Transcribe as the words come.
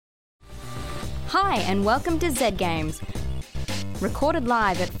Hi, and welcome to Z Games. Recorded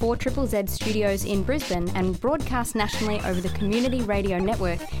live at 4ZZZ Studios in Brisbane and broadcast nationally over the Community Radio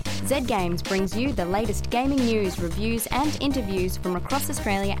Network, Z Games brings you the latest gaming news, reviews and interviews from across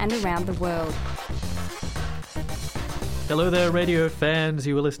Australia and around the world. Hello there, radio fans.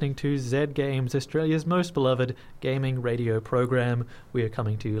 You are listening to Z Games, Australia's most beloved gaming radio program. We are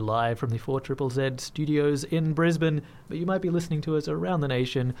coming to you live from the 4ZZZ Studios in Brisbane, but you might be listening to us around the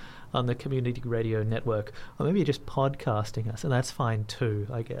nation on the Community Radio Network, or maybe you're just podcasting us, and that's fine too,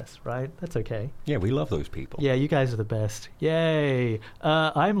 I guess, right? That's okay. Yeah, we love those people. Yeah, you guys are the best. Yay!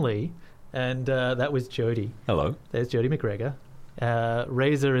 I'm Lee, and that was Jody. Hello. There's Jody McGregor.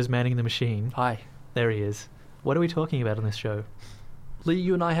 Razor is manning the machine. Hi. There he is. What are we talking about on this show? Lee,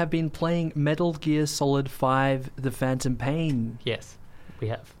 you and I have been playing Metal Gear Solid 5: The Phantom Pain. Yes, we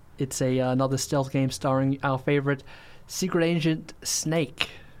have. It's another stealth game starring our favorite secret agent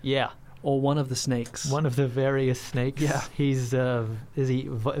Snake. Yeah. Or one of the snakes. One of the various snakes. Yeah. He's, is he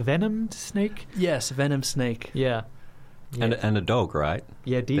Venomed Snake? Yes, Venom Snake. Yeah. And a dog, right?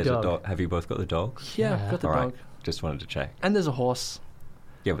 Yeah, There's a D-Dog. dog. Have you both got the dog? Yeah, Yeah. got the All dog. right. Just wanted to check. And there's a horse.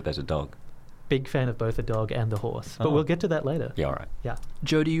 Yeah, but there's a dog. Big fan of both the dog and the horse. But Oh. we'll get to that later. Yeah, all right. Yeah.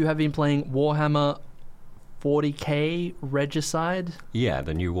 Jody, you have been playing Warhammer 40k Regicide. Yeah,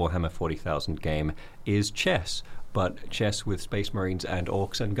 the new Warhammer 40,000 game is chess, but chess with space marines and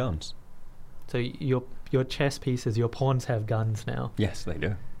orcs and guns. So your chess pieces, your pawns have guns now. Yes, they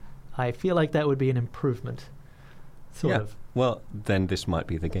do. I feel like that would be an improvement. Sort of. Well, then this might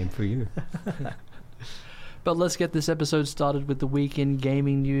be the game for you. But let's get this episode started with the weekend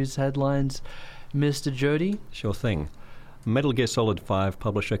gaming news headlines. Mr. Jody? Sure thing. Metal Gear Solid 5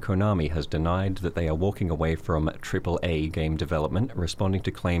 publisher Konami has denied that they are walking away from AAA game development, responding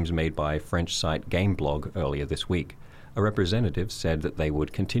to claims made by French site Gameblog earlier this week. A representative said that they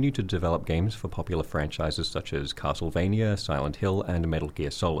would continue to develop games for popular franchises such as Castlevania, Silent Hill, and Metal Gear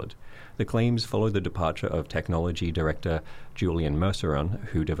Solid. The claims follow the departure of technology director Julian Merceron,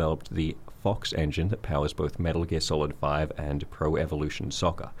 who developed the Fox engine that powers both Metal Gear Solid 5 and Pro Evolution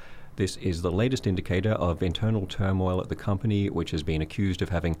Soccer. This is the latest indicator of internal turmoil at the company, which has been accused of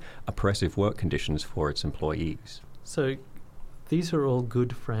having oppressive work conditions for its employees. So these are all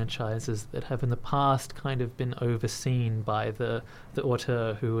good franchises that have in the past kind of been overseen by the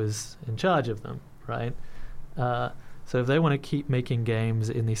auteur who was in charge of them, right? So if they want to keep making games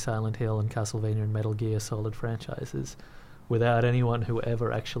in the Silent Hill and Castlevania and Metal Gear Solid franchises without anyone who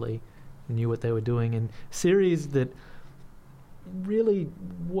ever actually knew what they were doing, in series that really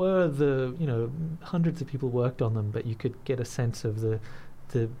were hundreds of people worked on them, but you could get a sense of the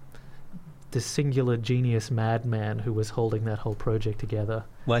singular genius madman who was holding that whole project together.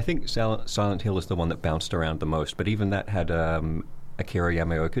 Well, I think Silent Hill is the one that bounced around the most, but even that had Akira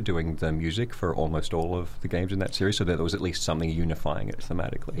Yamaoka doing the music for almost all of the games in that series, so that there was at least something unifying it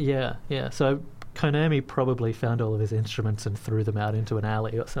thematically. Yeah. So Konami probably found all of his instruments and threw them out into an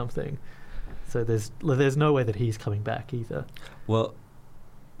alley or something. So there's no way that he's coming back either. Well,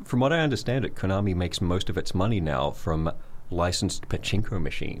 from what I understand it, Konami makes most of its money now from licensed pachinko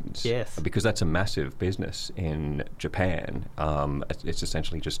machines. Yes. Because that's a massive business in Japan. It's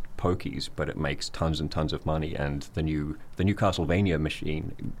essentially just pokies, but it makes tons and tons of money, and the new Castlevania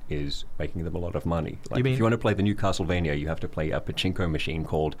machine is making them a lot of money. Like, if you want to play the new Castlevania, you have to play a pachinko machine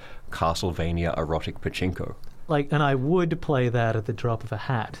called Castlevania Erotic Pachinko. And I would play that at the drop of a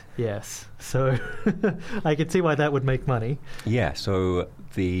hat, yes. So I could see why that would make money. Yeah, so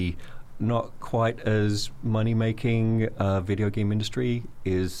the not quite as money-making video game industry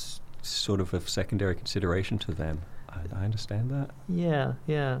is sort of a secondary consideration to them. I understand that. Yeah.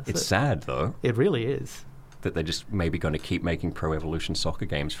 It's sad, though. It really is. That they're just maybe going to keep making Pro Evolution Soccer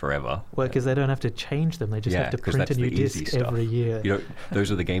games forever. Well, because they don't have to change them. They just have to print a new disc every year.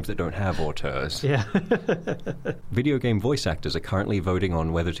 Those are the games that don't have auteurs. Yeah. Video game voice actors are currently voting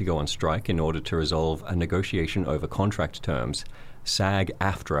on whether to go on strike in order to resolve a negotiation over contract terms.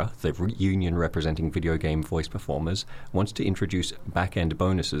 SAG-AFTRA, the union representing video game voice performers, wants to introduce back-end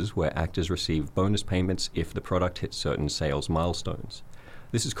bonuses where actors receive bonus payments if the product hits certain sales milestones.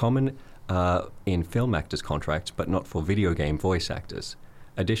 This is common in film actors' contracts, but not for video game voice actors.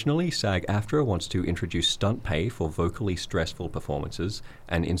 Additionally, SAG-AFTRA wants to introduce stunt pay for vocally stressful performances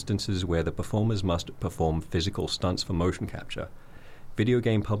and instances where the performers must perform physical stunts for motion capture. Video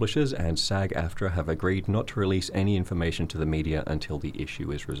game publishers and SAG-AFTRA have agreed not to release any information to the media until the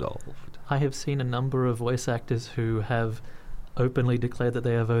issue is resolved. I have seen a number of voice actors who have openly declared that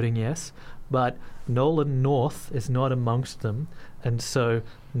they are voting yes, but Nolan North is not amongst them, and so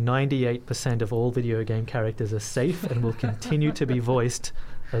 98% of all video game characters are safe and will continue to be voiced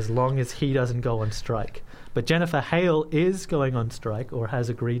as long as he doesn't go on strike. But Jennifer Hale is going on strike, or has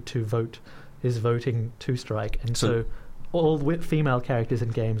agreed to vote, is voting to strike, and so all female characters in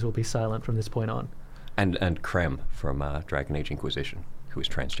games will be silent from this point on. And Krem from Dragon Age Inquisition, who is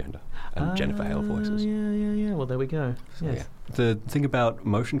transgender, and Jennifer Hale voices. Yeah. Well, there we go. So, Yes. yeah. The thing about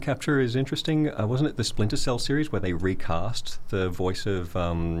motion capture is interesting. Wasn't it the Splinter Cell series where they recast the voice of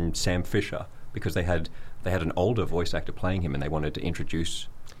Sam Fisher because they had an older voice actor playing him, and they wanted to introduce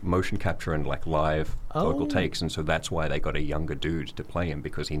motion capture and like live vocal takes, and so that's why they got a younger dude to play him,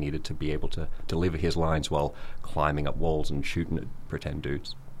 because he needed to be able to deliver his lines while climbing up walls and shooting at pretend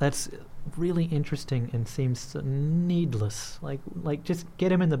dudes. That's really interesting and seems so needless. Like just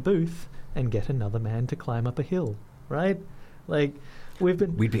get him in the booth and get another man to climb up a hill, right? Like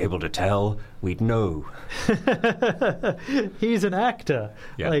we'd be able to tell, we'd know. He's an actor.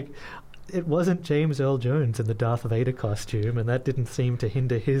 Yeah. Like, it wasn't James Earl Jones in the Darth Vader costume, and that didn't seem to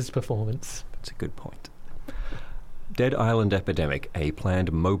hinder his performance. That's a good point. Dead Island Epidemic, a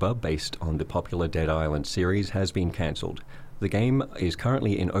planned MOBA based on the popular Dead Island series, has been cancelled. The game is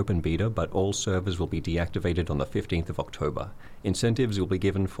currently in open beta, but all servers will be deactivated on the 15th of October. Incentives will be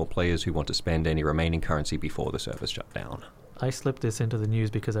given for players who want to spend any remaining currency before the servers shut down. I slipped this into the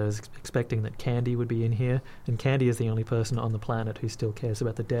news because I was expecting that Candy would be in here, and Candy is the only person on the planet who still cares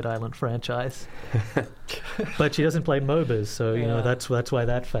about the Dead Island franchise. But she doesn't play MOBAs, so you know that's why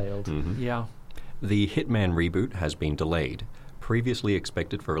that failed. Mm-hmm. Yeah. The Hitman reboot has been delayed. Previously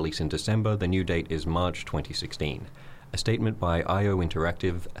expected for release in December, the new date is March 2016. A statement by IO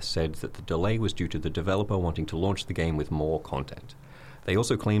Interactive said that the delay was due to the developer wanting to launch the game with more content. They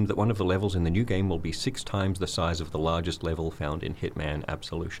also claimed that one of the levels in the new game will be 6 times the size of the largest level found in Hitman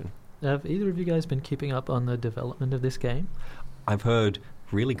Absolution. Have either of you guys been keeping up on the development of this game? I've heard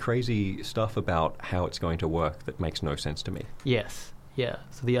really crazy stuff about how it's going to work that makes no sense to me. Yes. Yeah.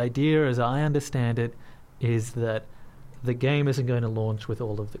 So the idea, as I understand it, is that the game isn't going to launch with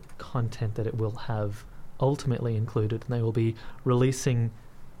all of the content that it will have ultimately included, and they will be releasing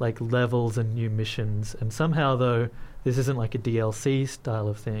like levels and new missions. And somehow, though, this isn't like a DLC style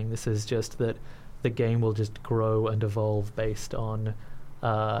of thing. This is just that the game will just grow and evolve based on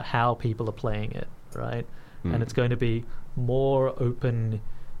how people are playing it, right? And it's going to be more open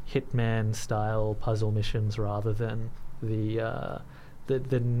Hitman-style puzzle missions rather than the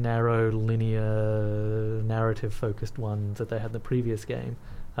narrow, linear, narrative-focused ones that they had in the previous game.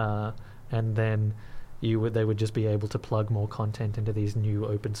 And then they would just be able to plug more content into these new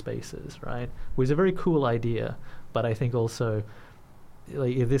open spaces, right? It was a very cool idea, but I think also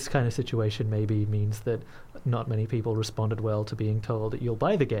like this kind of situation maybe means that not many people responded well to being told that you'll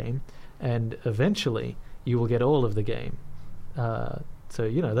buy the game and eventually you will get all of the game. So,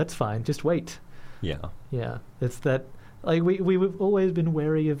 you know, that's fine. Just wait. Yeah. Yeah. It's that... Like we've always been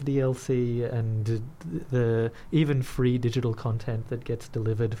wary of DLC and the even free digital content that gets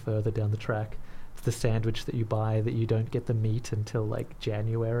delivered further down the track. It's the sandwich that you buy that you don't get the meat until like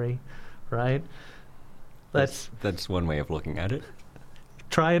January, right? That's one way of looking at it.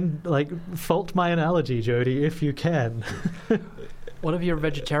 Try and like fault my analogy, Jody, if you can. What if you're a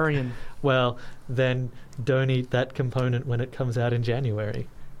vegetarian? Well, then don't eat that component when it comes out in January.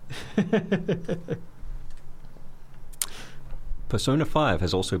 Persona 5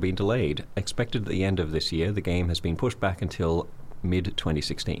 has also been delayed. Expected at the end of this year, the game has been pushed back until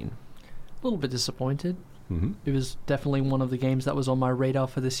mid-2016. A little bit disappointed. Mm-hmm. It was definitely one of the games that was on my radar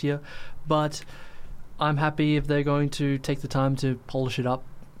for this year. But I'm happy if they're going to take the time to polish it up,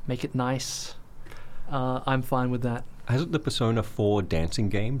 make it nice. I'm fine with that. Hasn't the Persona 4 dancing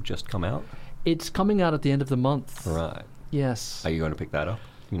game just come out? It's coming out at the end of the month. Right. Yes. Are you going to pick that up?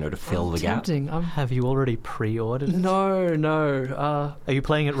 You know, to fill the tempting. gap? Have you already pre-ordered it? No. Are you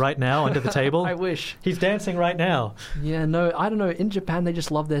playing it right now under the table? I wish. He's dancing right now. Yeah, no, I don't know. In Japan, they just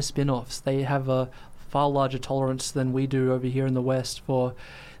love their spin-offs. They have a far larger tolerance than we do over here in the West for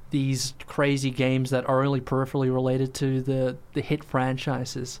these crazy games that are only peripherally related to the hit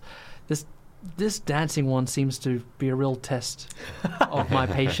franchises. This dancing one seems to be a real test of my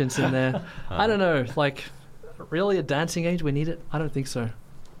patience in there. I don't know, like, really a dancing game? Do we need it? I don't think so.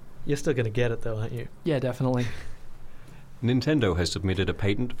 You're still going to get it, though, aren't you? Yeah, definitely. Nintendo has submitted a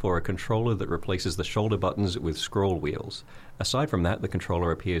patent for a controller that replaces the shoulder buttons with scroll wheels. Aside from that, the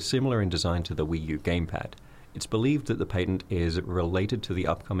controller appears similar in design to the Wii U gamepad. It's believed that the patent is related to the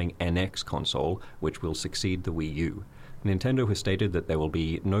upcoming NX console, which will succeed the Wii U. Nintendo has stated that there will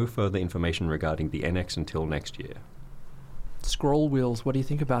be no further information regarding the NX until next year. Scroll wheels, what do you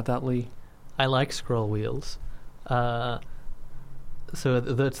think about that, Lee? I like scroll wheels. So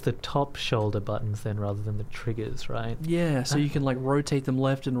that's the top shoulder buttons then, rather than the triggers, right? Yeah, so you can like rotate them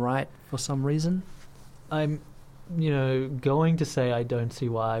left and right for some reason. I'm, going to say I don't see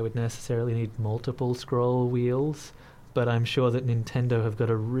why I would necessarily need multiple scroll wheels, but I'm sure that Nintendo have got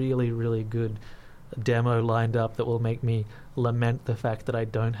a really, really good demo lined up that will make me lament the fact that I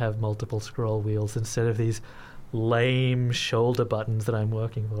don't have multiple scroll wheels instead of these lame shoulder buttons that I'm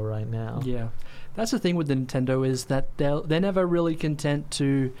working for right now. Yeah, that's the thing with Nintendo is that they're never really content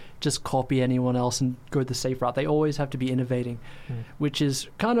to just copy anyone else and go the safe route. They always have to be innovating, which is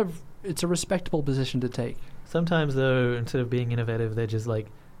it's a respectable position to take. Sometimes, though, instead of being innovative, they're just like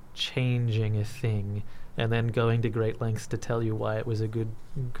changing a thing and then going to great lengths to tell you why it was a good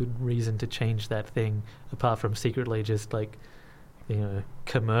reason to change that thing, apart from secretly just like,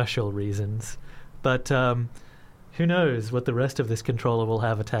 commercial reasons. But who knows what the rest of this controller will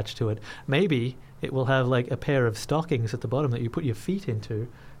have attached to it. Maybe it will have like a pair of stockings at the bottom that you put your feet into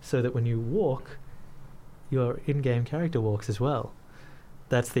so that when you walk, your in-game character walks as well.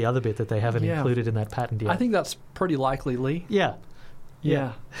 That's the other bit that they haven't included in that patent yet. I think that's pretty likely, Lee. Yeah.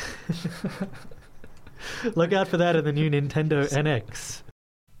 Look out for that in the new Nintendo NX.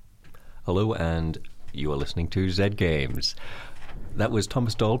 Hello, and you are listening to Zed Games. That was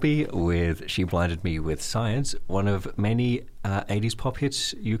Thomas Dolby with She Blinded Me with Science, one of many 80s pop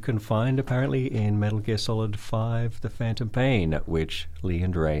hits you can find apparently in Metal Gear Solid 5 The Phantom Pain, which Lee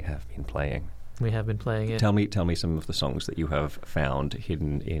and Ray have been playing. We have been playing it. Tell me some of the songs that you have found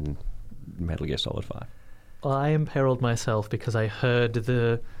hidden in Metal Gear Solid 5. Well, I imperiled myself because I heard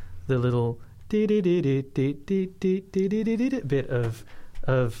the little bit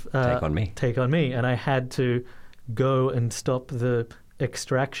of Take On Me, and I had to go and stop the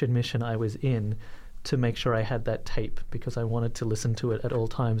extraction mission I was in to make sure I had that tape because I wanted to listen to it at all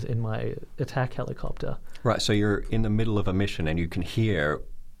times in my attack helicopter. Right, so you're in the middle of a mission and you can hear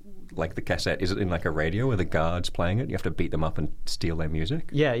like the cassette. Is it in like a radio where the guards playing it? You have to beat them up and steal their music?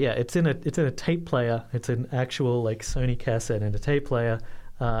 Yeah, it's in a tape player. It's an actual like Sony cassette and a tape player.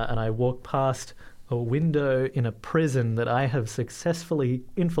 And I walked past a window in a prison that I have successfully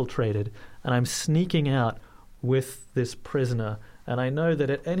infiltrated, and I'm sneaking out with this prisoner. And I know that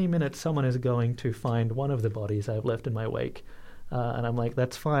at any minute someone is going to find one of the bodies I've left in my wake. And I'm like,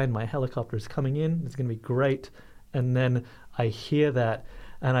 that's fine. My helicopter is coming in. It's going to be great. And then I hear that,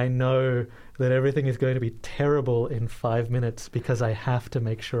 and I know that everything is going to be terrible in 5 minutes because I have to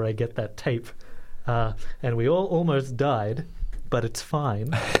make sure I get that tape. And we all almost died, but it's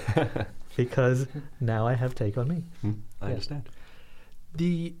fine because now I have Take On Me. I understand.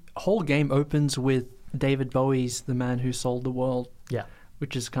 The whole game opens with David Bowie's The Man Who Sold the World,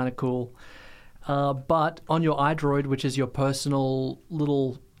 which is kind of cool. But on your iDroid, which is your personal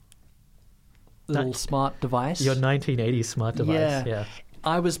little smart device. Your 1980s smart device, yeah.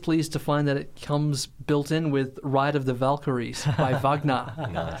 I was pleased to find that it comes built in with Ride of the Valkyries by Wagner,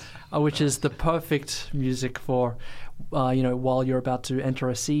 Nice. Which is the perfect music for, while you're about to enter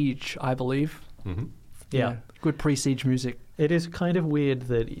a siege, I believe. Mm-hmm. Yeah. Good pre-siege music. It is kind of weird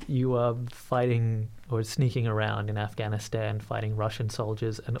that you are fighting or sneaking around in Afghanistan fighting Russian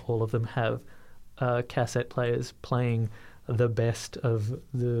soldiers, and all of them have cassette players playing the best of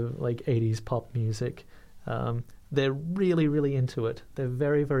the 80s pop music. They're really, really into it. They're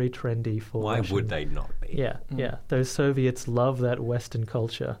very, very trendy for Why Russian. would they not be? Yeah. Those Soviets love that Western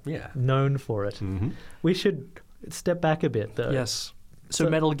culture. Yeah. Known for it. Mm-hmm. We should step back a bit, though. Yes. So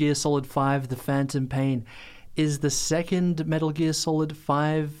Metal Gear Solid 5, The Phantom Pain, is the second Metal Gear Solid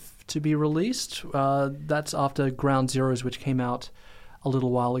 5 to be released. That's after Ground Zeroes, which came out a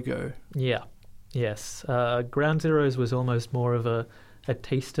little while ago. Yeah. Yes. Ground Zeroes was almost more of a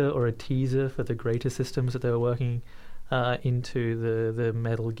taster or a teaser for the greater systems that they were working into the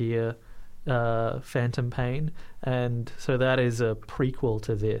Metal Gear Phantom Pain. And so that is a prequel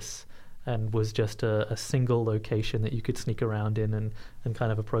to this and was just a single location that you could sneak around in and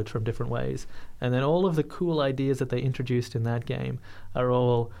kind of approach from different ways. And then all of the cool ideas that they introduced in that game are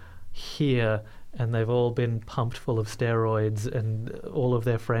all here, and they've all been pumped full of steroids, and all of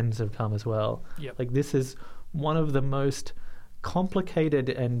their friends have come as well. Yep. This is one of the most complicated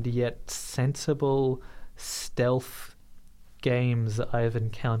and yet sensible stealth games I've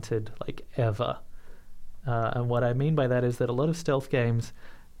encountered ever. And what I mean by that is that a lot of stealth games,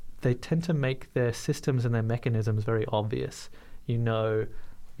 they tend to make their systems and their mechanisms very obvious. You know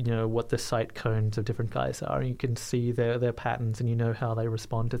what the sight cones of different guys are, and you can see their patterns, and you know how they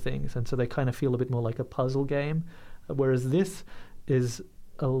respond to things, and so they kind of feel a bit more like a puzzle game, whereas this is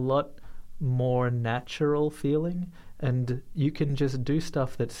a lot more natural feeling, and you can just do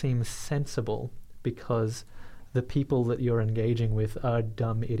stuff that seems sensible because the people that you're engaging with are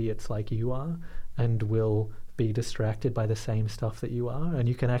dumb idiots like you are and will be distracted by the same stuff that you are, and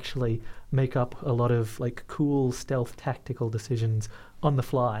you can actually make up a lot of like cool stealth tactical decisions on the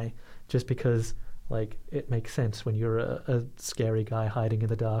fly just because like it makes sense when you're a scary guy hiding in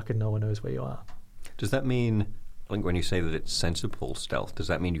the dark and no one knows where you are. Does that mean, like when you say that it's sensible stealth, does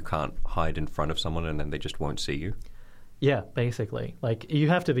that mean you can't hide in front of someone and then they just won't see you? Yeah, basically. Like you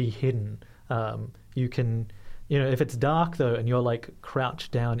have to be hidden. You can, if it's dark though and you're like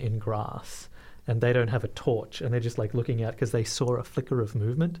crouched down in grass and they don't have a torch and they're just like looking out because they saw a flicker of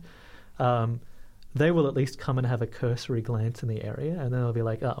movement, they will at least come and have a cursory glance in the area and then they'll be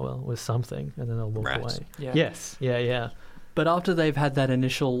like, oh, well, it was something, and then they'll walk Rats. away. Yeah. Yes, yeah. But after they've had that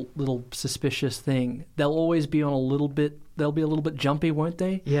initial little suspicious thing, they'll always be on they'll be a little bit jumpy, won't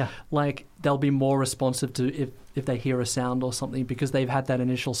they? Yeah. Like they'll be more responsive to if they hear a sound or something because they've had that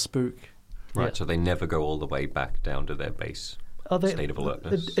initial spook. Right, Yeah. so they never go all the way back down to their base state of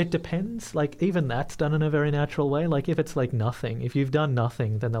alertness. It depends. Like, even that's done in a very natural way. Like, if it's like nothing, if you've done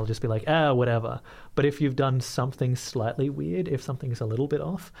nothing, then they'll just be like, whatever. But if you've done something slightly weird, if something's a little bit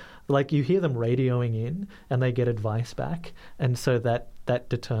off, like you hear them radioing in and they get advice back. And so that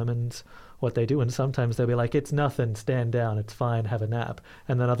determines what they do. And sometimes they'll be like, it's nothing, stand down, it's fine, have a nap.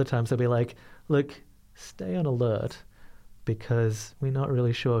 And then other times they'll be like, look, stay on alert because we're not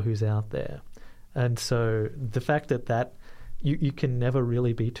really sure who's out there. And so the fact that you can never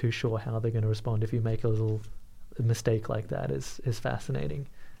really be too sure how they're going to respond if you make a little mistake like that is fascinating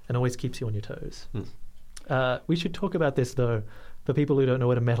and always keeps you on your toes. We should talk about this, though, for people who don't know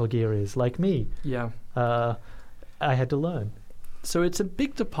what a Metal Gear is, like me. Yeah. I had to learn. So it's a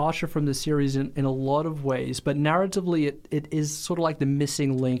big departure from the series in a lot of ways, but narratively it is sort of like the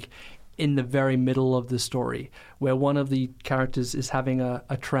missing link in the very middle of the story, where one of the characters is having a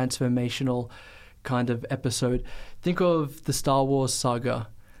transformational kind of episode. Think of the Star Wars saga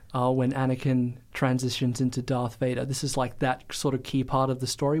when Anakin transitions into Darth Vader. This is like that sort of key part of the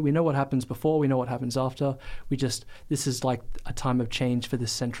story. We know what happens before, we know what happens after. This is like a time of change for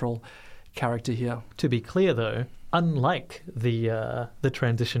this central character here. To be clear, though, unlike the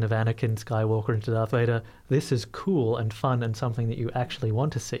transition of Anakin Skywalker into Darth Vader, this is cool and fun and something that you actually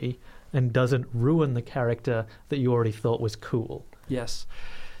want to see and doesn't ruin the character that you already thought was cool. Yes.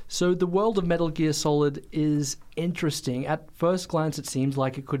 So the world of Metal Gear Solid is interesting. At first glance, it seems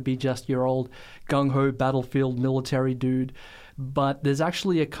like it could be just your old gung-ho battlefield military dude, but there's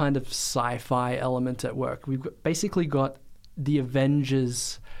actually a kind of sci-fi element at work. We've basically got the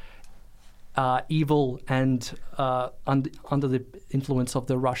Avengers, evil and under the influence of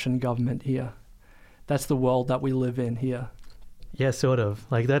the Russian government here. That's the world that we live in here. Yeah, sort of.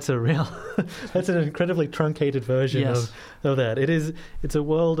 Like that's that's an incredibly truncated version of that. It's a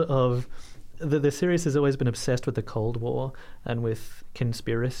world of, the series has always been obsessed with the Cold War and with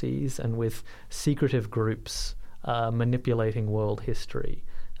conspiracies and with secretive groups manipulating world history.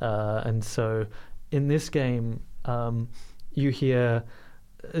 And so in this game, you hear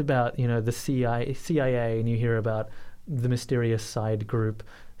about, the CIA, and you hear about the mysterious side group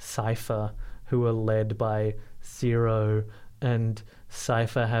Cypher, who are led by Zero, and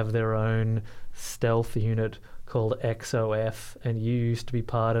Cypher have their own stealth unit called XOF, and you used to be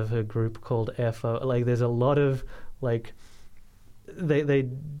part of a group called FO. Like, there's a lot of, like, they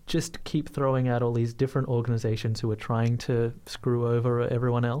just keep throwing out all these different organizations who are trying to screw over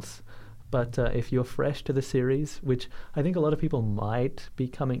everyone else. But if you're fresh to the series, which I think a lot of people might be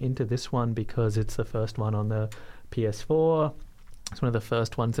coming into this one because it's the first one on the PS4, it's one of the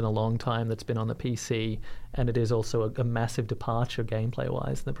first ones in a long time that's been on the PC, and it is also a massive departure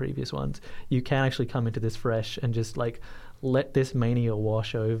gameplay-wise than the previous ones. You can actually come into this fresh and just like let this mania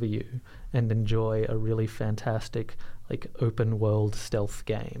wash over you and enjoy a really fantastic like open-world stealth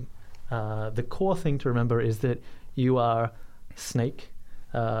game. The core thing to remember is that you are Snake,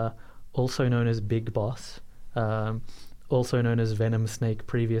 also known as Big Boss, also known as Venom Snake,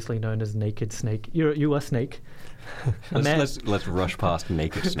 previously known as Naked Snake. You are Snake. Let's rush past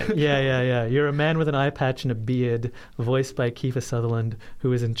Naked Snake. Yeah. You're a man with an eye patch and a beard, voiced by Kiefer Sutherland,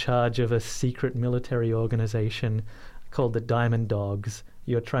 who is in charge of a secret military organization called the Diamond Dogs.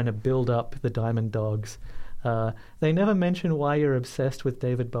 You're trying to build up the Diamond Dogs. They never mention why you're obsessed with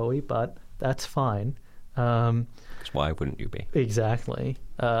David Bowie, but that's fine. Why wouldn't you be? Exactly.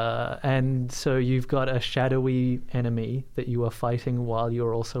 And so you've got a shadowy enemy that you are fighting while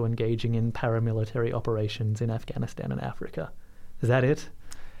you're also engaging in paramilitary operations in Afghanistan and Africa. Is that it?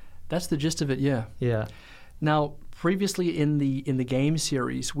 That's the gist of it, yeah. Yeah. Now, previously in the game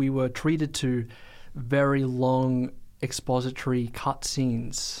series, we were treated to very long expository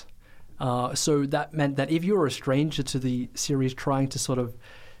cutscenes So that meant that if you were a stranger to the series trying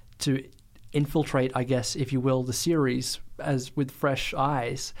to infiltrate, I guess, if you will, the series as with fresh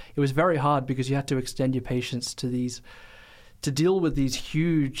eyes, it was very hard because you had to extend your patience to deal with these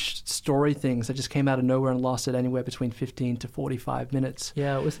huge story things that just came out of nowhere and lasted anywhere between 15 to 45 minutes.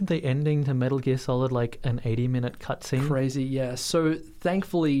 Yeah, wasn't the ending to Metal Gear Solid like an 80-minute cutscene? Crazy, yeah. So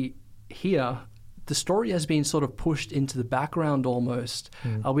thankfully here, the story has been sort of pushed into the background almost.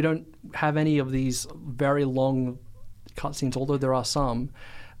 We don't have any of these very long cutscenes, although there are some.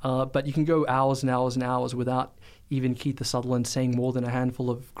 But you can go hours and hours and hours without even Keith Sutherland saying more than a handful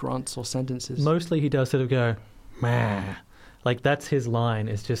of grunts or sentences. Mostly he does sort of go, meh. Like that's his line,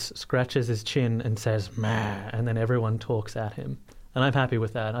 is just scratches his chin and says, meh, and then everyone talks at him. And I'm happy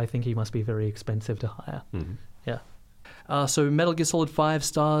with that. I think he must be very expensive to hire. Mm-hmm. Yeah. So Metal Gear Solid 5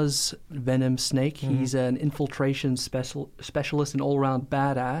 stars Venom Snake. He's an infiltration specialist and all-around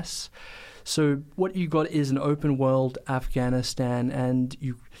badass. So what you got is an open world Afghanistan, and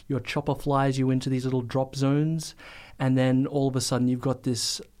your chopper flies you into these little drop zones, and then all of a sudden you've got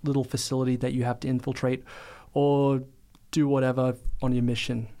this little facility that you have to infiltrate or do whatever on your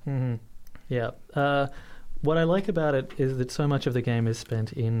mission. Mm-hmm. Yeah. What I like about it is that so much of the game is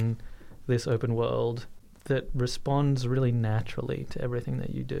spent in this open world that responds really naturally to everything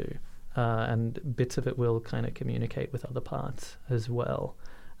that you do. And bits of it will kind of communicate with other parts as well.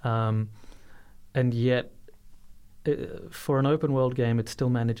 And yet, for an open world game, it still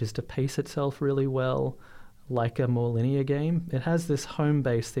manages to pace itself really well, like a more linear game. It has this home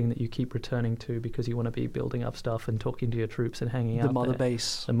base thing that you keep returning to because you want to be building up stuff and talking to your troops and hanging out The mother there.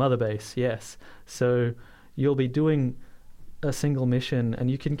 base. The mother base, yes. So you'll be doing a single mission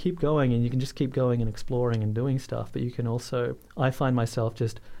and you can keep going and you can just keep going and exploring and doing stuff, but you can also, I find myself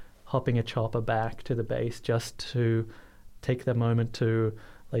just hopping a chopper back to the base just to take the moment to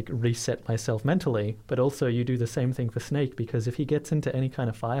like reset myself mentally. But also you do the same thing for Snake, because if he gets into any kind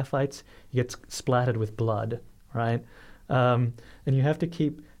of firefights, he gets splattered with blood, right? And you have to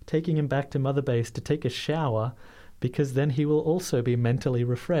keep taking him back to Mother Base to take a shower, because then he will also be mentally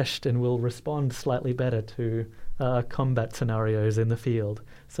refreshed and will respond slightly better to combat scenarios in the field.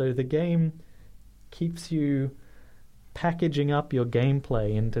 So the game keeps you packaging up your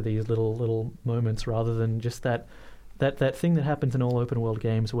gameplay into these little moments, rather than just that thing that happens in all open world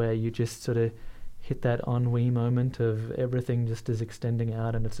games where you just sort of hit that ennui moment of everything just is extending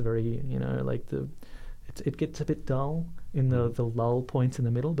out, and it's very, like it gets a bit dull in the lull points in the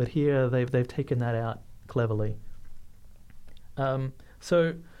middle. But here they've taken that out cleverly.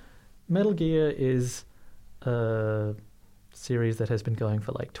 So Metal Gear is a series that has been going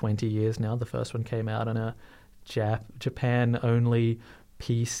for like 20 years now. The first one came out on a Japan-only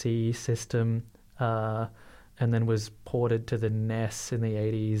PC system, and then was ported to the NES in the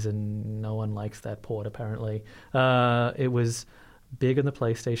 80s, and no one likes that port, apparently. It was big in the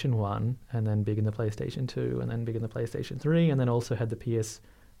PlayStation 1, and then big in the PlayStation 2, and then big in the PlayStation 3, and then also had the PS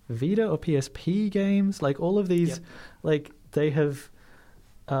Vita or PSP games. Like, all of these, Yep. like, they have...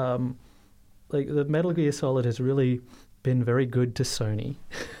 like, the Metal Gear Solid has really been very good to Sony.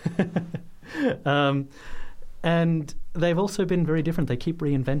 And they've also been very different. They keep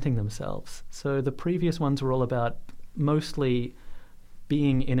reinventing themselves. So the previous ones were all about mostly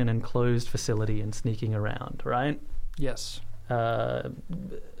being in an enclosed facility and sneaking around, right? Yes. And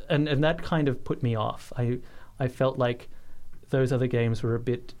that kind of put me off. I felt like those other games were a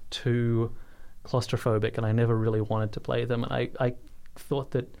bit too claustrophobic, and I never really wanted to play them. And I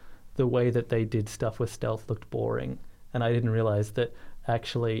thought that the way that they did stuff with stealth looked boring, and I didn't realize that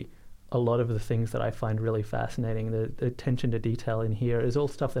actually a lot of the things that I find really fascinating, the attention to detail in here, is all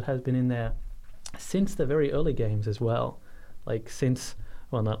stuff that has been in there since the very early games as well. Like since,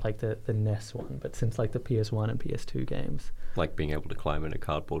 well, not like the NES one, but since like the PS1 and PS2 games. Like being able to climb in a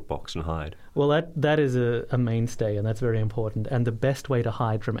cardboard box and hide. Well, that is a mainstay, and that's very important, and the best way to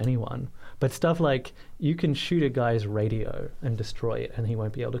hide from anyone. But stuff like you can shoot a guy's radio and destroy it, and he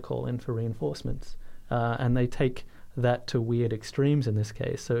won't be able to call in for reinforcements. And they take that to weird extremes in this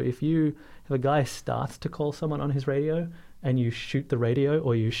case. So if a guy starts to call someone on his radio and you shoot the radio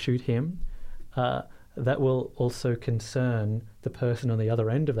or you shoot him, that will also concern the person on the other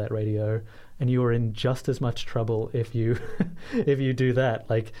end of that radio, and you are in just as much trouble if you if you do that.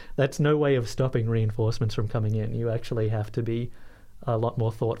 Like, that's no way of stopping reinforcements from coming in. You actually have to be a lot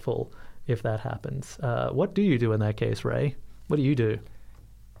more thoughtful if that happens. What do you do in that case, Ray? What do you do?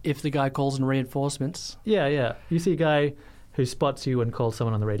 If the guy calls in reinforcements. Yeah. You see a guy who spots you and calls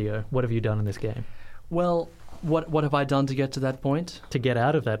someone on the radio. What have you done in this game? Well, what have I done to get to that point? To get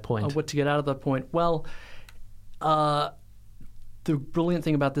out of that point? What to get out of that point? Well, the brilliant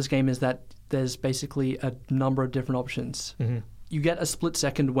thing about this game is that there's basically a number of different options. Mm-hmm. You get a split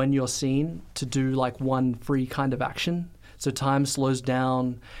second when you're seen to do like one free kind of action. So time slows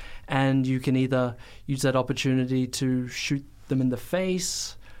down, and you can either use that opportunity to shoot them in the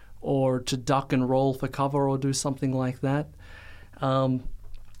face or to duck and roll for cover or do something like that.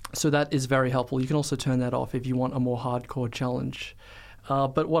 So that is very helpful. You can also turn that off if you want a more hardcore challenge.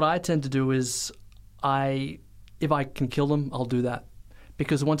 But what I tend to do is if I can kill them, I'll do that.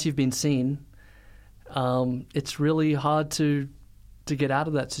 Because once you've been seen, it's really hard to get out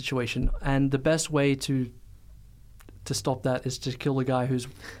of that situation. And the best way to stop that is to kill the guy who's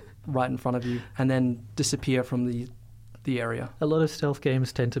right in front of you and then disappear from the area. A lot of stealth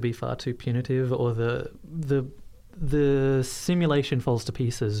games tend to be far too punitive, or the simulation falls to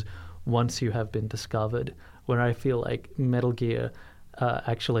pieces once you have been discovered, where I feel like Metal Gear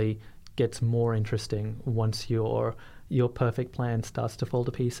actually gets more interesting once your perfect plan starts to fall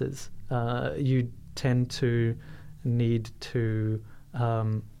to pieces. You tend to need to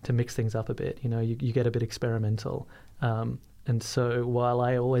mix things up a bit. You get a bit experimental. And so while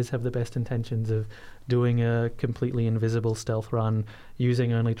I always have the best intentions of doing a completely invisible stealth run,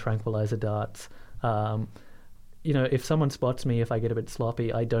 using only tranquilizer darts, if someone spots me, if I get a bit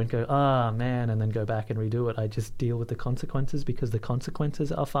sloppy, I don't go, man, and then go back and redo it. I just deal with the consequences, because the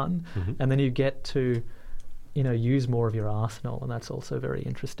consequences are fun. Mm-hmm. And then you get to, use more of your arsenal, and that's also very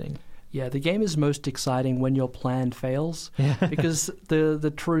interesting. Yeah, the game is most exciting when your plan fails, because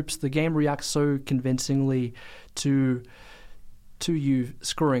the game reacts so convincingly to you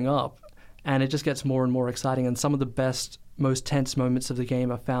screwing up, and it just gets more and more exciting. And some of the best, most tense moments of the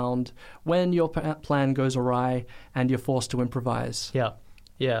game are found when your plan goes awry and you're forced to improvise.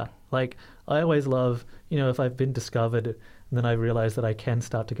 Yeah. Like, I always love, if I've been discovered, and then I realize that I can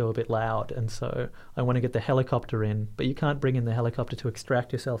start to go a bit loud, and so I want to get the helicopter in, but you can't bring in the helicopter to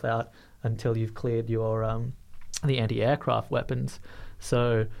extract yourself out until you've cleared your the anti-aircraft weapons.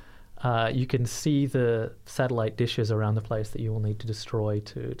 So you can see the satellite dishes around the place that you will need to destroy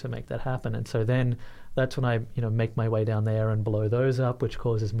to make that happen. And so then that's when I make my way down there and blow those up, which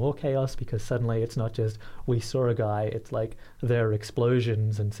causes more chaos, because suddenly it's not just we saw a guy, it's like there are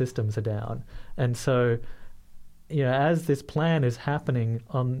explosions and systems are down. And so as this plan is happening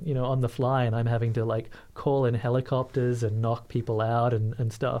on the fly, and I'm having to like call in helicopters and knock people out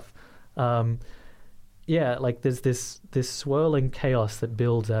and stuff, like there's this swirling chaos that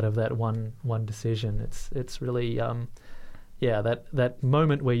builds out of that one decision. It's really that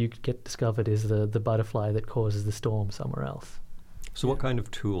moment where you get discovered is the butterfly that causes the storm somewhere else. So what kind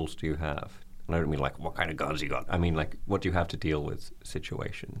of tools do you have? And I don't mean like what kind of guns you got. I mean like what do you have to deal with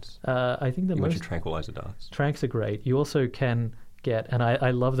situations? I think the you most mentioned tranquilizer darts. Tranks are great. You also can get, and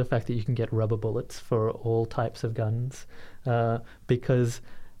I love the fact that you can get rubber bullets for all types of guns, because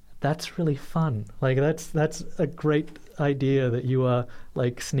that's really fun. Like that's a great idea that you are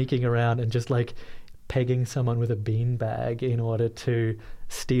like sneaking around and just like pegging someone with a beanbag in order to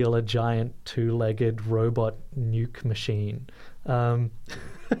steal a giant two-legged robot nuke machine.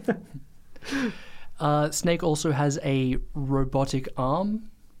 Snake also has a robotic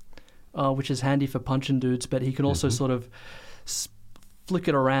arm, which is handy for punching dudes, but he can also sort of flick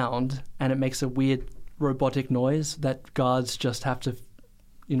it around, and it makes a weird robotic noise that guards just have to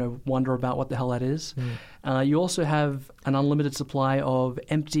wonder about what the hell that is. You also have an unlimited supply of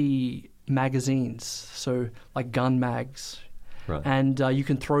empty magazines, so like gun mags. Right. And you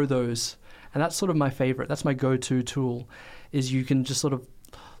can throw those. And that's sort of my favorite. That's my go-to tool, is you can just sort of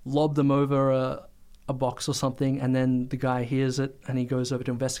lob them over a box or something, and then the guy hears it and he goes over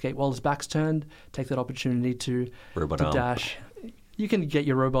to investigate. While his back's turned, take that opportunity to dash. You can get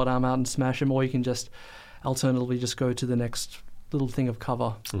your robot arm out and smash him, or you can just alternatively just go to the next little thing of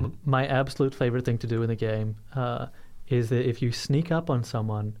cover. Mm-hmm. My absolute favorite thing to do in the game is that if you sneak up on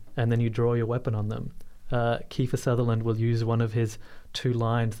someone and then you draw your weapon on them, Kiefer Sutherland will use one of his 2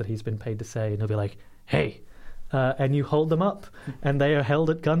 lines that he's been paid to say, and he'll be like, "Hey," and you hold them up, and they are held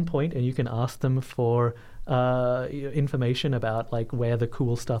at gunpoint, and you can ask them for information about like where the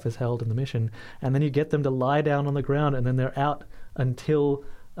cool stuff is held in the mission, and then you get them to lie down on the ground, and then they're out until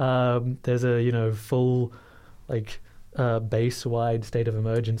there's a full like base-wide state of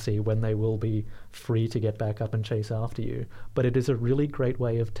emergency, when they will be free to get back up and chase after you. But it is a really great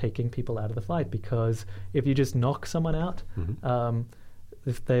way of taking people out of the fight, because if you just knock someone out,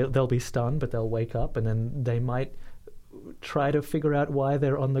 if they'll be stunned, but they'll wake up, and then they might try to figure out why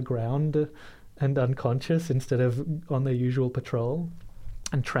they're on the ground and unconscious instead of on their usual patrol.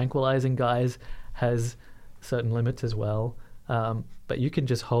 And tranquilizing guys has certain limits as well, but you can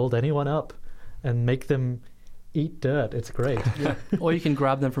just hold anyone up and make them eat dirt. It's great. Yeah. Or you can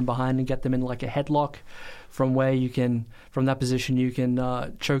grab them from behind and get them in like a headlock, from that position you can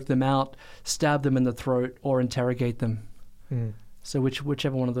choke them out, stab them in the throat, or interrogate them. So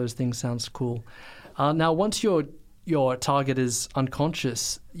whichever one of those things sounds cool. Now, once your target is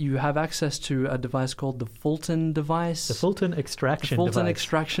unconscious, you have access to a device called the Fulton device. The Fulton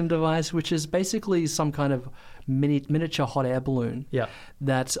extraction device. Which is basically some kind of miniature hot air balloon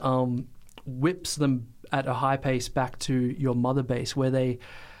that whips them at a high pace back to your mother base, where they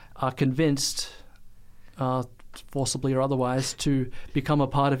are convinced, forcibly or otherwise, to become a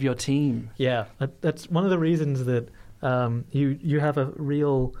part of your team. Yeah, that's one of the reasons that you have a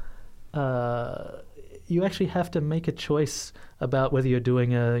real... you actually have to make a choice about whether you're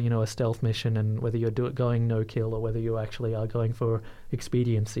doing a stealth mission and whether you're going no kill or whether you actually are going for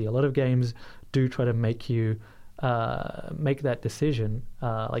expediency. A lot of games do try to make you make that decision,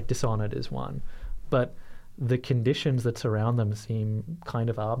 like Dishonored is one, but the conditions that surround them seem kind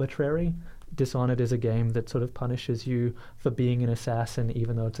of arbitrary. Dishonored is a game that sort of punishes you for being an assassin,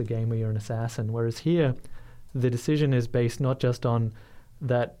 even though it's a game where you're an assassin, whereas here the decision is based not just on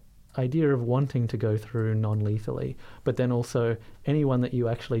that idea of wanting to go through non-lethally, but then also anyone that you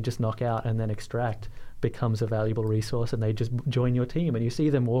actually just knock out and then extract becomes a valuable resource, and they just join your team, and you see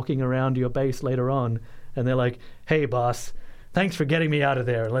them walking around your base later on, and they're like, "Hey boss, thanks for getting me out of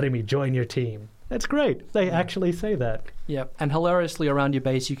there and letting me join your team." That's great. They actually say that. Yeah, and hilariously around your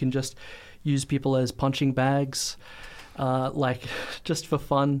base you can just use people as punching bags, like just for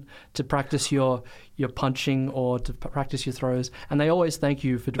fun, to practice your punching or to practice your throws, and they always thank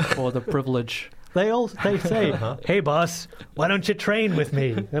you for the privilege. They say, "Hey boss, why don't you train with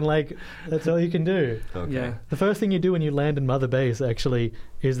me?" And like, that's all you can do. Okay. Yeah. The first thing you do when you land in Mother Base actually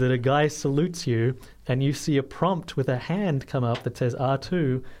is that a guy salutes you, and you see a prompt with a hand come up that says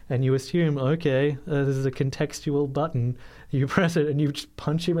R2, and you assume, okay, this is a contextual button. You press it and you just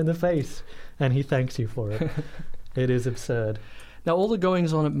punch him in the face, and he thanks you for it. It is absurd. Now, all the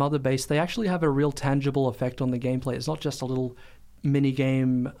goings on at Mother Base, they actually have a real tangible effect on the gameplay. It's not just a little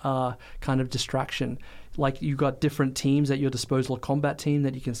mini-game kind of distraction. Like, you've got different teams at your disposal, a combat team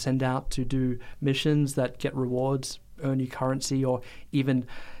that you can send out to do missions that get rewards, earn you currency, or even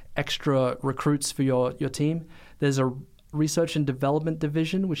extra recruits for your team. There's a research and development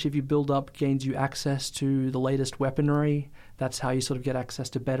division, which if you build up, gains you access to the latest weaponry. That's how you sort of get access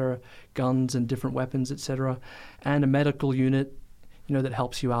to better guns and different weapons, etc. And a medical unit, that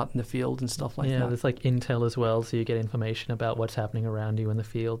helps you out in the field and stuff like that. Yeah, there's like intel as well, so you get information about what's happening around you in the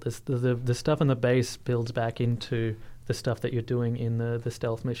field. The stuff on the base builds back into the stuff that you're doing in the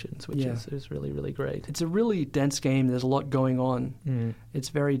stealth missions, which is really, really great. It's a really dense game. There's a lot going on. It's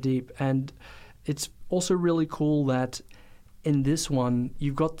very deep. And it's also really cool that in this one,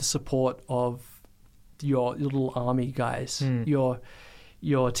 you've got the support of your little army guys,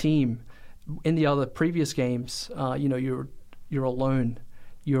 your team. In the other previous games, you're alone.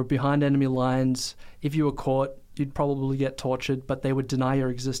 You're behind enemy lines. If you were caught, you'd probably get tortured, but they would deny your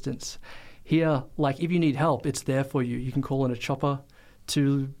existence. Here, like, if you need help, it's there for you. You can call in a chopper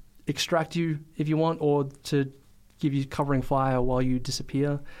to extract you if you want, or to give you covering fire while you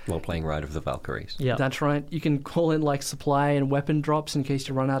disappear. While playing Ride of the Valkyries. Yeah, that's right. You can call in like supply and weapon drops in case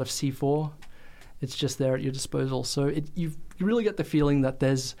you run out of C4. It's just there at your disposal. So you really get the feeling that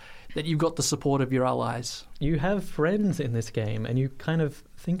you've got the support of your allies. You have friends in this game, and you kind of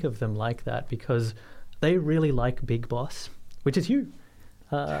think of them like that because they really like Big Boss, which is you.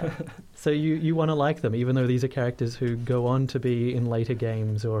 So you want to like them, even though these are characters who go on to be in later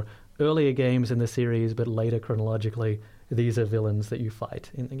games or earlier games in the series, but later chronologically, these are villains that you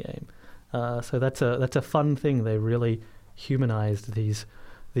fight in the game. So that's a fun thing. They really humanized these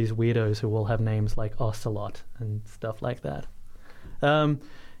weirdos who all have names like Ocelot and stuff like that.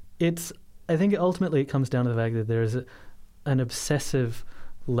 I think ultimately it comes down to the fact that there is an obsessive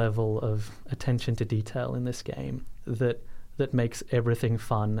level of attention to detail in this game that makes everything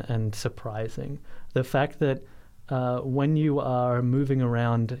fun and surprising. The fact that when you are moving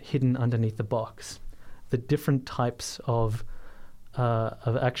around hidden underneath the box, the different types of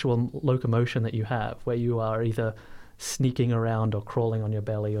actual locomotion that you have, where you are either sneaking around or crawling on your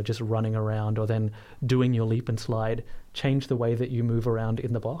belly or just running around or then doing your leap and slide, change the way that you move around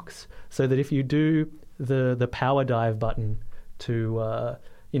in the box, so that if you do the power dive button to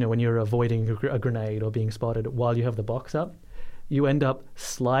when you're avoiding a grenade or being spotted while you have the box up, you end up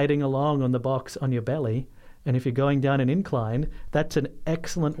sliding along on the box on your belly, and if you're going down an incline, that's an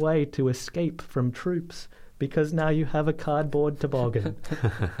excellent way to escape from troops because now you have a cardboard toboggan.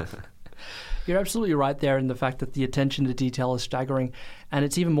 You're absolutely right there in the fact that the attention to detail is staggering, and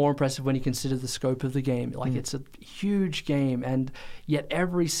it's even more impressive when you consider the scope of the game. Like, it's a huge game, and yet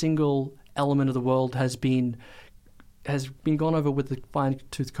every single element of the world has been gone over with the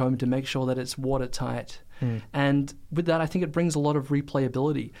fine-tooth comb to make sure that it's watertight. And with that, I think it brings a lot of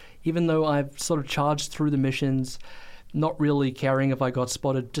replayability. Even though I've sort of charged through the missions, not really caring if I got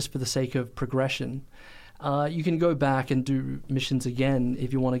spotted just for the sake of progression, you can go back and do missions again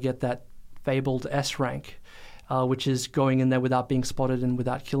if you want to get that fabled S rank, which is going in there without being spotted and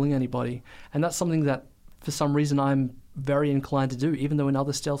without killing anybody. And that's something that, for some reason, I'm very inclined to do, even though in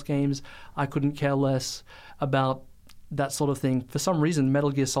other stealth games I couldn't care less about that sort of thing. For some reason, Metal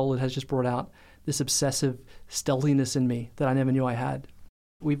Gear Solid has just brought out this obsessive stealthiness in me that I never knew I had.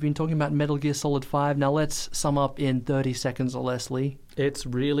 We've been talking about Metal Gear Solid 5. Now let's sum up in 30 seconds or less, Lee. It's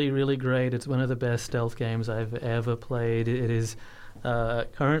really, really great. It's one of the best stealth games I've ever played. It is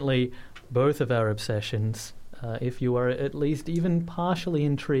currently both of our obsessions. If you are at least even partially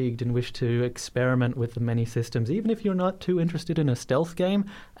intrigued and wish to experiment with the many systems, even if you're not too interested in a stealth game,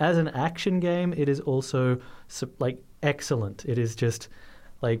 as an action game, it is also excellent. It is just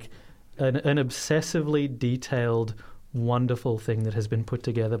like an obsessively detailed, wonderful thing that has been put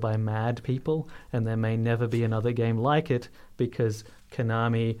together by mad people, and there may never be another game like it because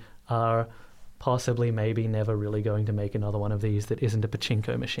Konami are possibly maybe never really going to make another one of these that isn't a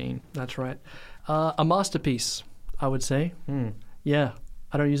pachinko machine. That's right. A masterpiece, I would say. Yeah,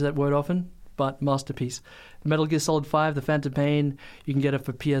 I don't use that word often, but masterpiece. Metal Gear Solid 5, The Phantom Pain, you can get it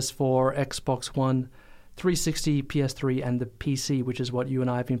for PS4, Xbox One, 360, PS3, and the PC, which is what you and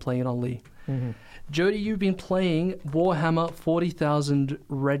I have been playing on, Lee. Jody, you've been playing Warhammer 40,000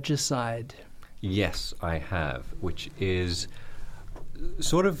 Regicide. Yes, I have, which is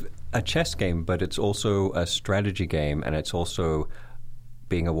sort of a chess game, but it's also a strategy game, and it's also,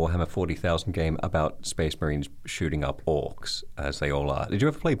 being a Warhammer 40,000 game, about Space Marines shooting up orcs, as they all are. Did you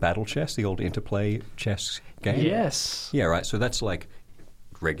ever play Battle Chess, the old Interplay chess game? Yes. Yeah, right. So that's like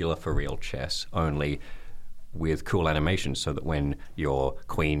regular for real chess, only with cool animations, so that when your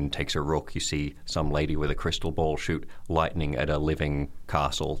queen takes a rook, you see some lady with a crystal ball shoot lightning at a living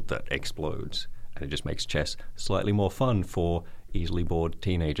castle that explodes. And it just makes chess slightly more fun for easily bored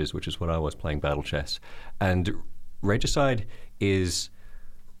teenagers, which is what I was playing Battle Chess. And Regicide is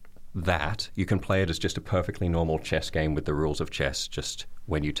that. You can play it as just a perfectly normal chess game with the rules of chess. Just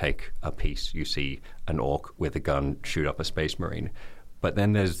when you take a piece, you see an orc with a gun shoot up a space marine. But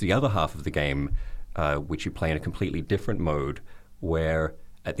then there's the other half of the game, which you play in a completely different mode, where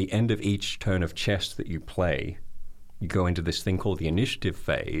at the end of each turn of chess that you play, you go into this thing called the initiative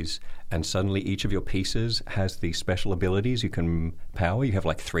phase, and suddenly each of your pieces has these special abilities you can power. You have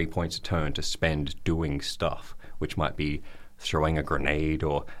like 3 points a turn to spend doing stuff, which might be throwing a grenade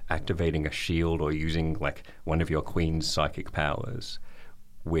or activating a shield or using like one of your queen's psychic powers,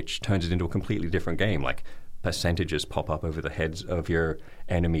 which turns it into a completely different game. Like percentages pop up over the heads of your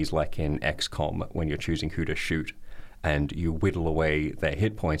enemies, like in XCOM when you're choosing who to shoot, and you whittle away their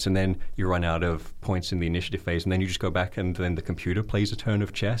hit points, and then you run out of points in the initiative phase, and then you just go back, and then the computer plays a turn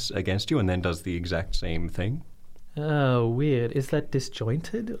of chess against you and then does the exact same thing. Oh, weird. Is that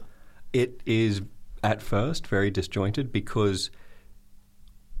disjointed? It is at first very disjointed, because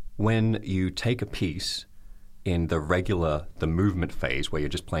when you take a piece in the movement phase where you're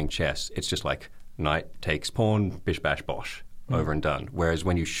just playing chess, it's just like knight takes pawn, bish bash bosh, over and done. Whereas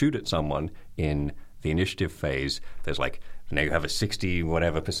when you shoot at someone in the initiative phase, there's like, now you have a 60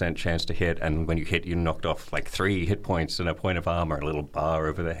 whatever % chance to hit, and when you hit, you knocked off like 3 hit points and a point of armor. A little bar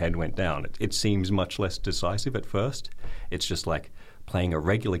over the head went down. It seems much less decisive at first. It's just like playing a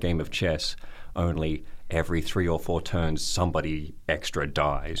regular game of chess, only every 3 or 4 turns somebody extra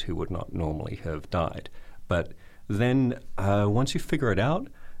dies who would not normally have died. But then once you figure it out,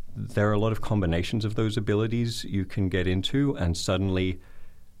 there are a lot of combinations of those abilities you can get into, and suddenly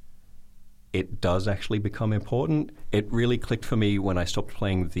it does actually become important. It really clicked for me when I stopped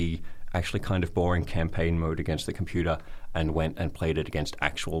playing the actually kind of boring campaign mode against the computer and went and played it against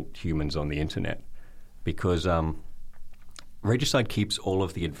actual humans on the internet. Because Regicide keeps all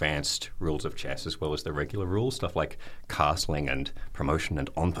of the advanced rules of chess as well as the regular rules, stuff like castling and promotion and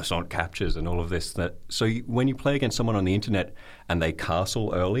en passant captures and all of this. When you play against someone on the internet and they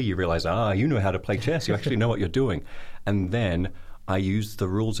castle early, you realize, you know how to play chess. You actually know what you're doing. And then I use the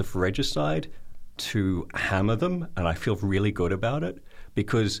rules of Regicide to hammer them, and I feel really good about it,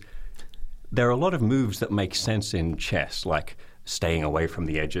 because there are a lot of moves that make sense in chess, like staying away from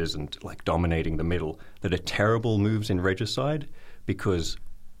the edges and like dominating the middle, that are terrible moves in Regicide, because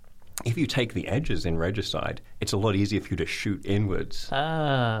if you take the edges in Regicide, it's a lot easier for you to shoot inwards.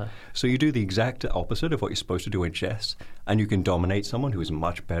 Ah. So you do the exact opposite of what you're supposed to do in chess, and you can dominate someone who is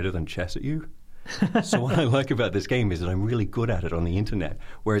much better than chess at you. So what I like about this game is that I'm really good at it on the internet,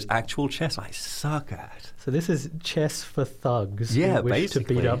 whereas actual chess I suck at. So this is chess for thugs Yeah, who wish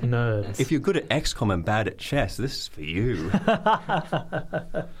basically. to beat up nerds. If you're good at XCOM and bad at chess, this is for you.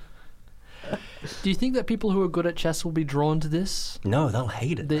 Do you think that people who are good at chess will be drawn to this? No, they'll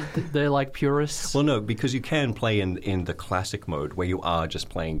hate it. They're like purists. Well, no, because you can play in the classic mode where you are just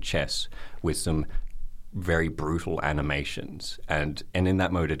playing chess with some very brutal animations. And in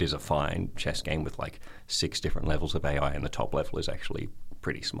that mode, it is a fine chess game with like 6 different levels of AI, and the top level is actually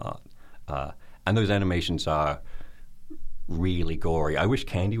pretty smart. And those animations are really gory. I wish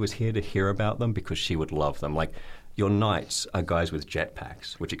Candy was here to hear about them because she would love them. Like, your knights are guys with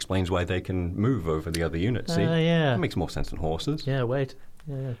jetpacks, which explains why they can move over the other units. See? Yeah. That makes more sense than horses. Yeah, wait.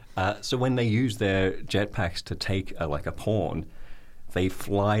 Yeah. So when they use their jetpacks to take a pawn, they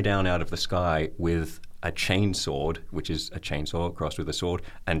fly down out of the sky with a chainsword, which is a chainsaw crossed with a sword,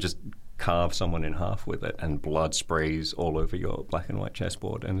 and just carve someone in half with it, and blood sprays all over your black and white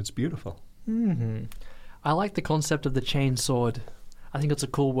chessboard, and it's beautiful. Mm-hmm. I like the concept of the chain sword. I think it's a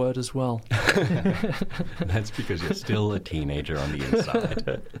cool word as well. That's because you're still a teenager on the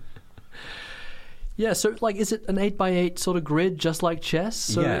inside. Yeah, so like, is it an 8x8 sort of grid, just like chess?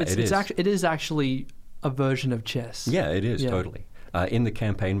 So Yeah, it is actually a version of chess. Yeah, it is, Yeah. totally. In the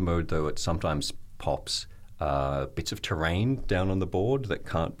campaign mode, though, it sometimes pops bits of terrain down on the board that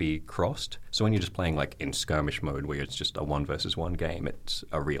can't be crossed. So when you're just playing like in skirmish mode, where it's just a 1 versus 1 game, it's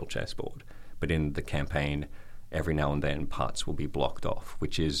a real chessboard. But in the campaign, every now and then parts will be blocked off,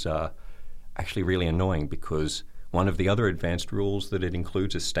 which is actually really annoying because one of the other advanced rules that it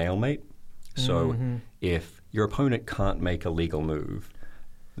includes is stalemate. So if your opponent can't make a legal move,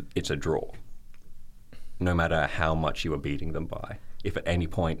 it's a draw, no matter how much you are beating them by. If at any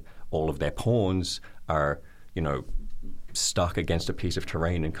point all of their pawns are, stuck against a piece of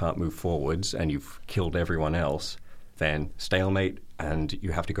terrain and can't move forwards, and you've killed everyone else, then stalemate, and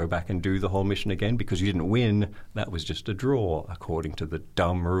you have to go back and do the whole mission again because you didn't win. That was just a draw, according to the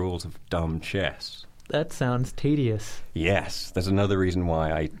dumb rules of dumb chess. That sounds tedious. Yes, there's another reason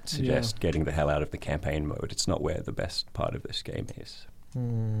why I suggest getting the hell out of the campaign mode. It's not where the best part of this game is.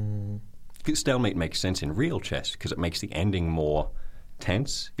 Stalemate makes sense in real chess because it makes the ending more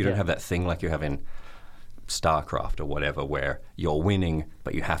tense. You don't have that thing like you have in StarCraft or whatever where you're winning,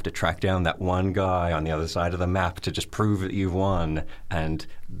 but you have to track down that one guy on the other side of the map to just prove that you've won, and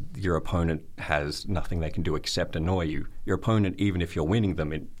your opponent has nothing they can do except annoy you. Your opponent, even if you're winning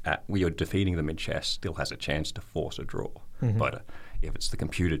them, you're defeating them in chess, still has a chance to force a draw. But if it's the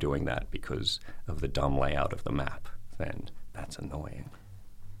computer doing that because of the dumb layout of the map, then that's annoying.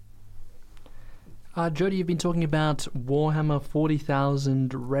 Jody, you've been talking about Warhammer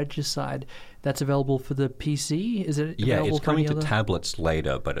 40,000 Regicide. That's available for the PC? Is it Yeah, available it's for any coming to other? tablets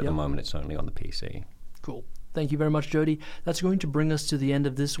later, but at the moment it's only on the PC. Cool. Thank you very much, Jody. That's going to bring us to the end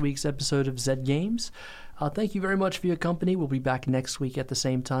of this week's episode of Zed Games. Thank you very much for your company. We'll be back next week at the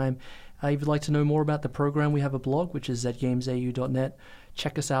same time. If you'd like to know more about the program, we have a blog, which is zgamesau.net.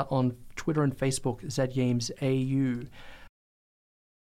 Check us out on Twitter and Facebook, ZGamesAU.